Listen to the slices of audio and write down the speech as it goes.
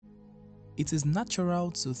It is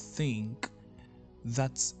natural to think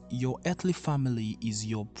that your earthly family is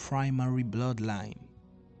your primary bloodline.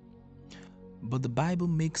 But the Bible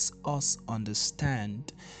makes us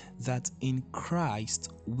understand that in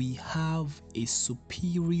Christ we have a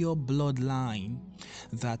superior bloodline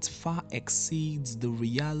that far exceeds the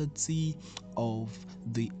reality of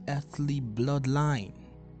the earthly bloodline.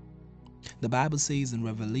 The Bible says in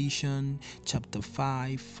Revelation chapter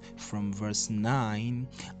 5 from verse 9,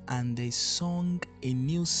 and they sung a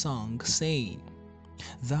new song saying,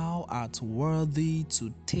 Thou art worthy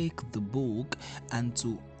to take the book and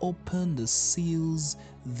to open the seals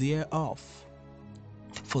thereof.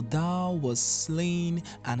 For thou wast slain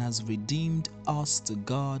and hast redeemed us to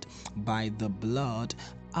God by the blood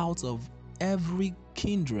out of every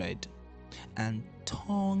kindred and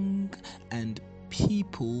tongue and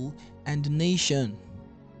people and nation.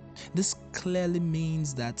 This clearly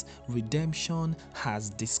means that redemption has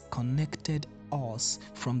disconnected us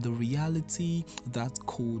from the reality that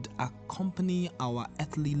could accompany our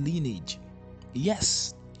earthly lineage.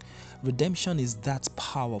 Yes, redemption is that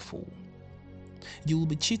powerful. You will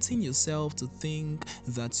be cheating yourself to think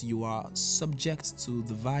that you are subject to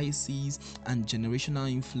the vices and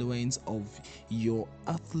generational influence of your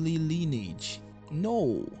earthly lineage.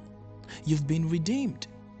 No, you've been redeemed.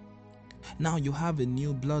 Now you have a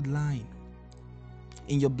new bloodline.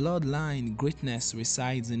 In your bloodline, greatness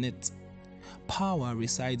resides in it, power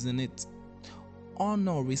resides in it,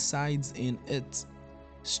 honor resides in it,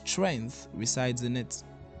 strength resides in it.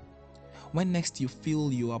 When next you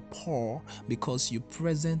feel you are poor because you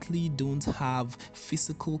presently don't have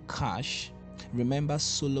physical cash, remember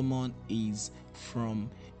Solomon is from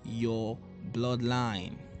your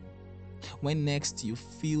bloodline. When next you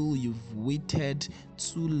feel you've waited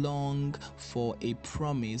too long for a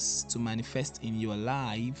promise to manifest in your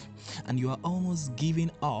life and you are almost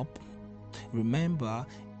giving up, remember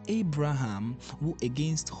Abraham, who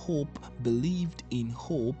against hope believed in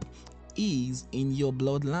hope, is in your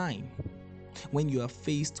bloodline. When you are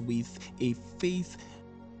faced with a faith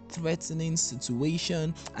threatening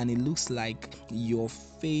situation and it looks like your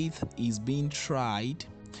faith is being tried,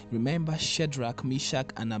 remember Shadrach, Meshach,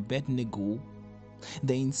 and Abednego.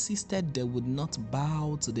 They insisted they would not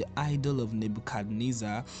bow to the idol of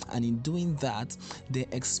Nebuchadnezzar, and in doing that, they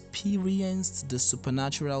experienced the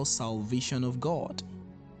supernatural salvation of God.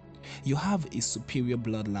 You have a superior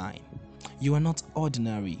bloodline. You are not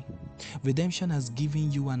ordinary. Redemption has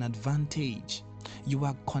given you an advantage. You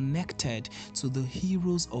are connected to the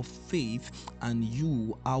heroes of faith, and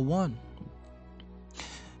you are one.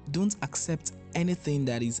 Don't accept anything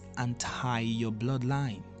that is anti your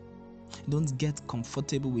bloodline. Don't get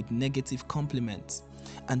comfortable with negative compliments,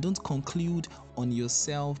 and don't conclude on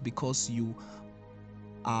yourself because you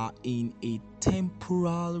are in a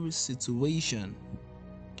temporal situation.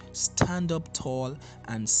 Stand up tall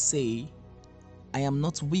and say, I am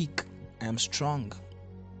not weak, I am strong.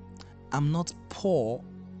 I'm not poor,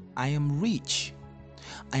 I am rich.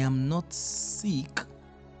 I am not sick,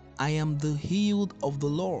 I am the healed of the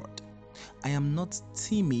Lord. I am not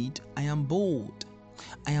timid, I am bold.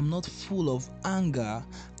 I am not full of anger,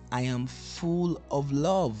 I am full of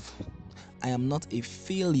love. I am not a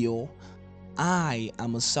failure, I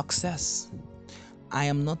am a success. I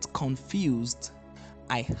am not confused,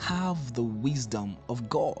 I have the wisdom of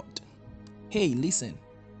God. Hey, listen,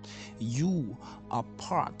 you are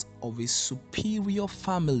part of a superior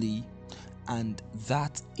family, and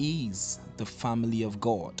that is the family of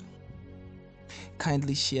God.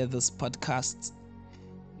 Kindly share this podcast,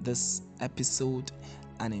 this episode,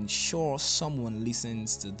 and ensure someone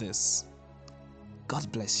listens to this.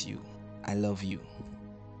 God bless you. I love you.